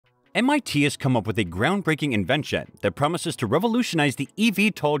MIT has come up with a groundbreaking invention that promises to revolutionize the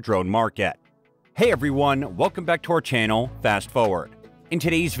eVTOL drone market. Hey everyone, welcome back to our channel, Fast Forward. In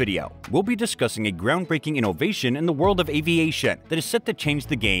today's video, we'll be discussing a groundbreaking innovation in the world of aviation that is set to change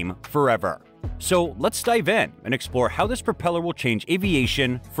the game forever. So let's dive in and explore how this propeller will change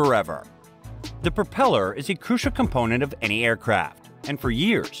aviation forever. The propeller is a crucial component of any aircraft, and for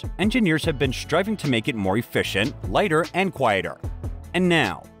years, engineers have been striving to make it more efficient, lighter, and quieter. And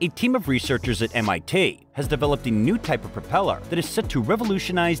now, a team of researchers at MIT has developed a new type of propeller that is set to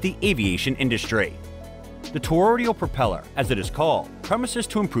revolutionize the aviation industry. The Toroidal propeller, as it is called, promises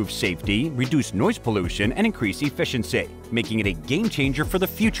to improve safety, reduce noise pollution, and increase efficiency, making it a game changer for the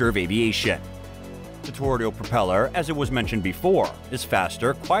future of aviation. The Toroidal propeller, as it was mentioned before, is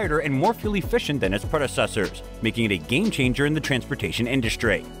faster, quieter, and more fuel efficient than its predecessors, making it a game changer in the transportation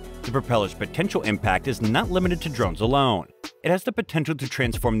industry. The propeller's potential impact is not limited to drones alone. It has the potential to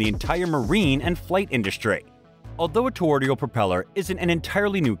transform the entire marine and flight industry. Although a toroidal propeller isn't an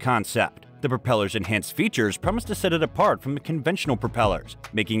entirely new concept, the propeller's enhanced features promise to set it apart from the conventional propellers,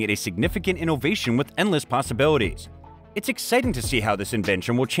 making it a significant innovation with endless possibilities. It's exciting to see how this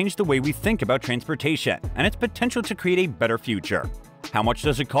invention will change the way we think about transportation and its potential to create a better future. How much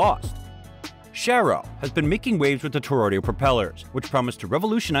does it cost? Sharrow has been making waves with the toroidal propellers, which promise to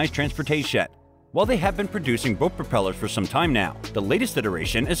revolutionize transportation. While they have been producing both propellers for some time now, the latest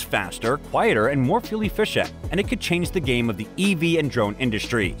iteration is faster, quieter, and more fuel efficient, and it could change the game of the EV and drone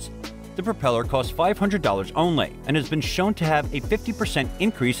industries. The propeller costs $500 only and has been shown to have a 50%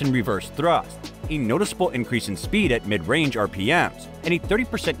 increase in reverse thrust, a noticeable increase in speed at mid-range RPMs, and a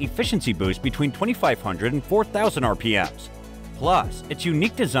 30% efficiency boost between 2,500 and 4,000 RPMs. Plus, its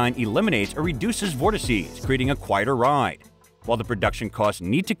unique design eliminates or reduces vortices, creating a quieter ride. While the production costs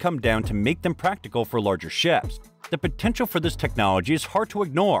need to come down to make them practical for larger ships, the potential for this technology is hard to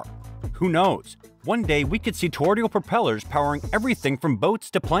ignore. Who knows? One day we could see toroidal propellers powering everything from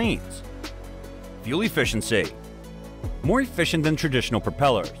boats to planes. Fuel efficiency. More efficient than traditional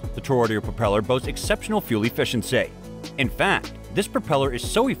propellers, the toroidal propeller boasts exceptional fuel efficiency. In fact, this propeller is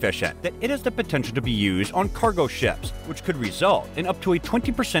so efficient that it has the potential to be used on cargo ships, which could result in up to a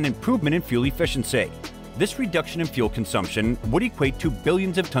 20% improvement in fuel efficiency. This reduction in fuel consumption would equate to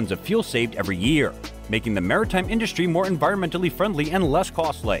billions of tons of fuel saved every year, making the maritime industry more environmentally friendly and less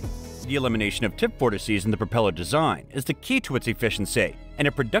costly. The elimination of tip vortices in the propeller design is the key to its efficiency, and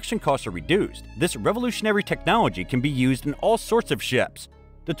if production costs are reduced, this revolutionary technology can be used in all sorts of ships.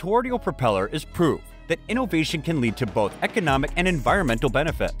 The toroidal propeller is proof that innovation can lead to both economic and environmental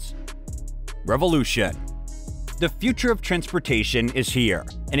benefits. Revolution. The future of transportation is here,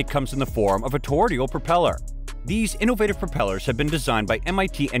 and it comes in the form of a toroidal propeller. These innovative propellers have been designed by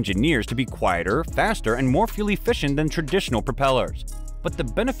MIT engineers to be quieter, faster, and more fuel efficient than traditional propellers. But the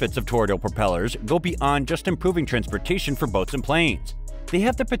benefits of toroidal propellers go beyond just improving transportation for boats and planes. They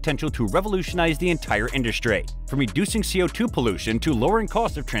have the potential to revolutionize the entire industry, from reducing CO2 pollution to lowering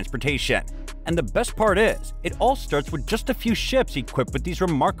costs of transportation. And the best part is, it all starts with just a few ships equipped with these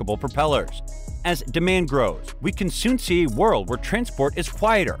remarkable propellers. As demand grows, we can soon see a world where transport is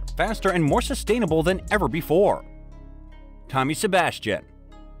quieter, faster, and more sustainable than ever before. Tommy Sebastian.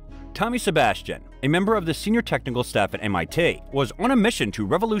 Tommy Sebastian, a member of the senior technical staff at MIT, was on a mission to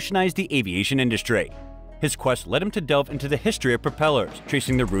revolutionize the aviation industry. His quest led him to delve into the history of propellers,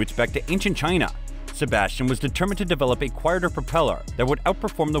 tracing their roots back to ancient China. Sebastian was determined to develop a quieter propeller that would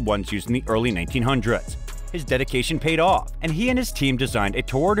outperform the ones used in the early 1900s. His dedication paid off, and he and his team designed a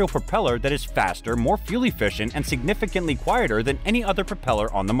toroidal propeller that is faster, more fuel efficient, and significantly quieter than any other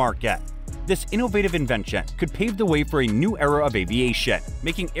propeller on the market. This innovative invention could pave the way for a new era of aviation,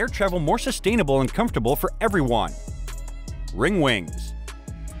 making air travel more sustainable and comfortable for everyone. Ring wings.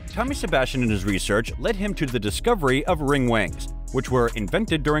 Tommy Sebastian and his research led him to the discovery of ring wings, which were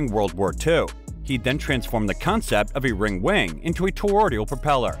invented during World War II. He then transformed the concept of a ring wing into a toroidal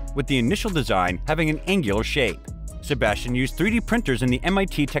propeller, with the initial design having an angular shape. Sebastian used 3D printers in the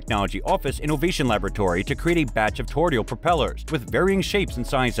MIT Technology Office Innovation Laboratory to create a batch of toroidal propellers with varying shapes and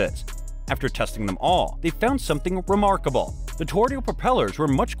sizes. After testing them all, they found something remarkable. The toroidal propellers were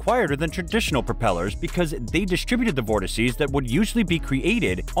much quieter than traditional propellers because they distributed the vortices that would usually be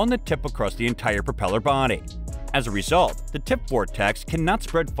created on the tip across the entire propeller body. As a result, the tip vortex cannot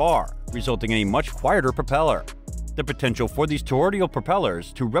spread far, resulting in a much quieter propeller. The potential for these toroidal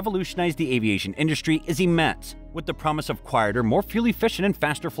propellers to revolutionize the aviation industry is immense, with the promise of quieter, more fuel-efficient, and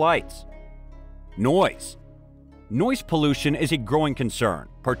faster flights. Noise. Noise pollution is a growing concern,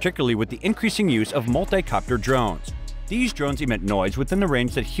 particularly with the increasing use of multi-copter drones. These drones emit noise within the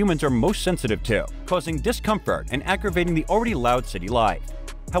range that humans are most sensitive to, causing discomfort and aggravating the already loud city life.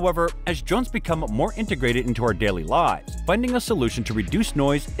 However, as drones become more integrated into our daily lives, finding a solution to reduce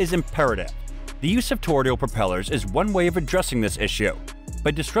noise is imperative. The use of toroidal propellers is one way of addressing this issue.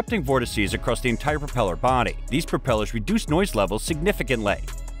 By disrupting vortices across the entire propeller body, these propellers reduce noise levels significantly.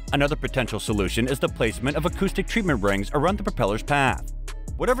 Another potential solution is the placement of acoustic treatment rings around the propeller's path.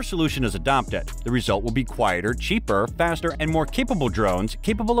 Whatever solution is adopted, the result will be quieter, cheaper, faster, and more capable drones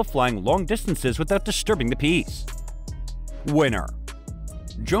capable of flying long distances without disturbing the peace. Winner.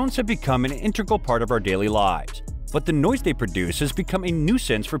 Drones have become an integral part of our daily lives, but the noise they produce has become a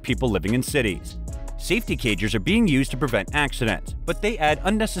nuisance for people living in cities. Safety cages are being used to prevent accidents, but they add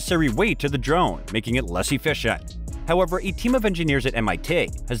unnecessary weight to the drone, making it less efficient. However, a team of engineers at MIT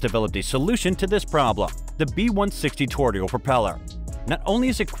has developed a solution to this problem, the B160 toroidal propeller. Not only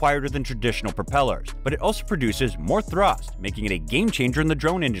is it quieter than traditional propellers, but it also produces more thrust, making it a game-changer in the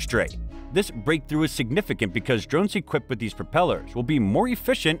drone industry. This breakthrough is significant because drones equipped with these propellers will be more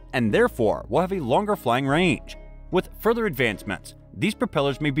efficient and therefore will have a longer flying range. With further advancements, these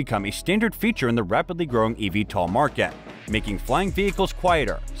propellers may become a standard feature in the rapidly growing eVTOL market, making flying vehicles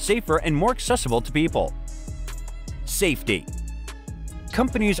quieter, safer, and more accessible to people. Safety.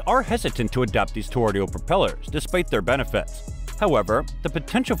 Companies are hesitant to adopt these toroidal propellers despite their benefits. However, the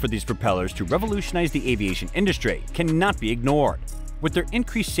potential for these propellers to revolutionize the aviation industry cannot be ignored. With their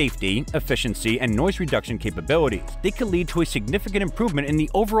increased safety, efficiency, and noise reduction capabilities, they could lead to a significant improvement in the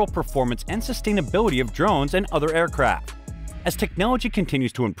overall performance and sustainability of drones and other aircraft. As technology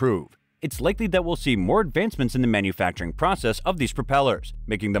continues to improve, it's likely that we'll see more advancements in the manufacturing process of these propellers,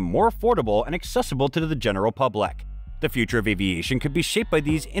 making them more affordable and accessible to the general public. The future of aviation could be shaped by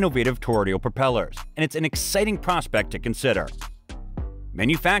these innovative toroidal propellers, and it's an exciting prospect to consider.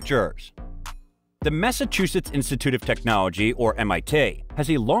 Manufacturers. The Massachusetts Institute of Technology, or MIT, has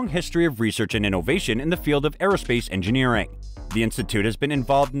a long history of research and innovation in the field of aerospace engineering. The institute has been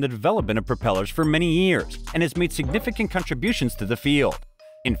involved in the development of propellers for many years and has made significant contributions to the field.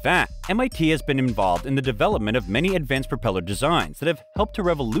 In fact, MIT has been involved in the development of many advanced propeller designs that have helped to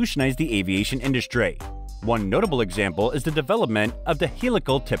revolutionize the aviation industry. One notable example is the development of the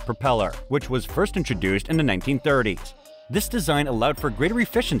helical tip propeller, which was first introduced in the 1930s. This design allowed for greater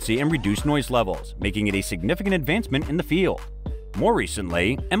efficiency and reduced noise levels, making it a significant advancement in the field. More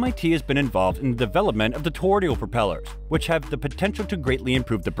recently, MIT has been involved in the development of the toroidal propellers, which have the potential to greatly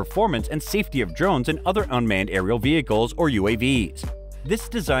improve the performance and safety of drones and other unmanned aerial vehicles, or UAVs. This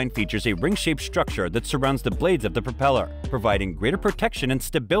design features a ring-shaped structure that surrounds the blades of the propeller, providing greater protection and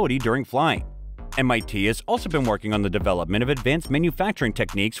stability during flying. MIT has also been working on the development of advanced manufacturing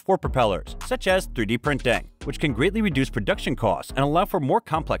techniques for propellers, such as 3D printing, which can greatly reduce production costs and allow for more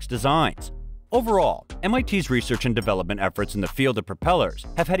complex designs. Overall, MIT's research and development efforts in the field of propellers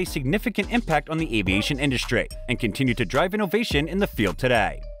have had a significant impact on the aviation industry and continue to drive innovation in the field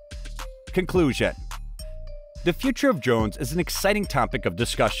today. Conclusion. The future of drones is an exciting topic of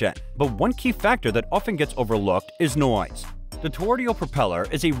discussion, but one key factor that often gets overlooked is noise. The toroidal propeller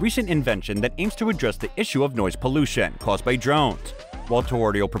is a recent invention that aims to address the issue of noise pollution caused by drones. While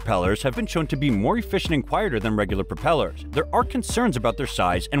toroidal propellers have been shown to be more efficient and quieter than regular propellers, there are concerns about their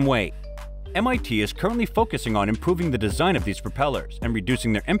size and weight. MIT is currently focusing on improving the design of these propellers and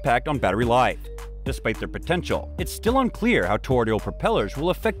reducing their impact on battery life. Despite their potential, it's still unclear how toroidal propellers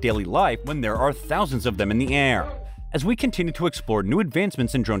will affect daily life when there are thousands of them in the air. As we continue to explore new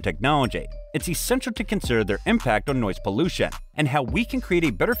advancements in drone technology, it's essential to consider their impact on noise pollution and how we can create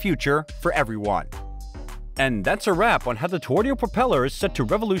a better future for everyone. And that's a wrap on how the toroidal propeller is set to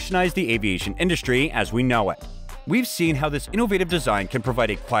revolutionize the aviation industry as we know it. We've seen how this innovative design can provide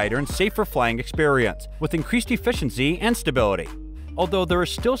a quieter and safer flying experience with increased efficiency and stability. Although there are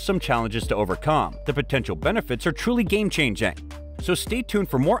still some challenges to overcome, the potential benefits are truly game-changing. So stay tuned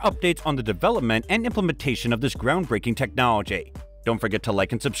for more updates on the development and implementation of this groundbreaking technology. Don't forget to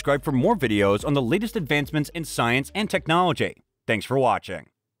like and subscribe for more videos on the latest advancements in science and technology. Thanks for watching.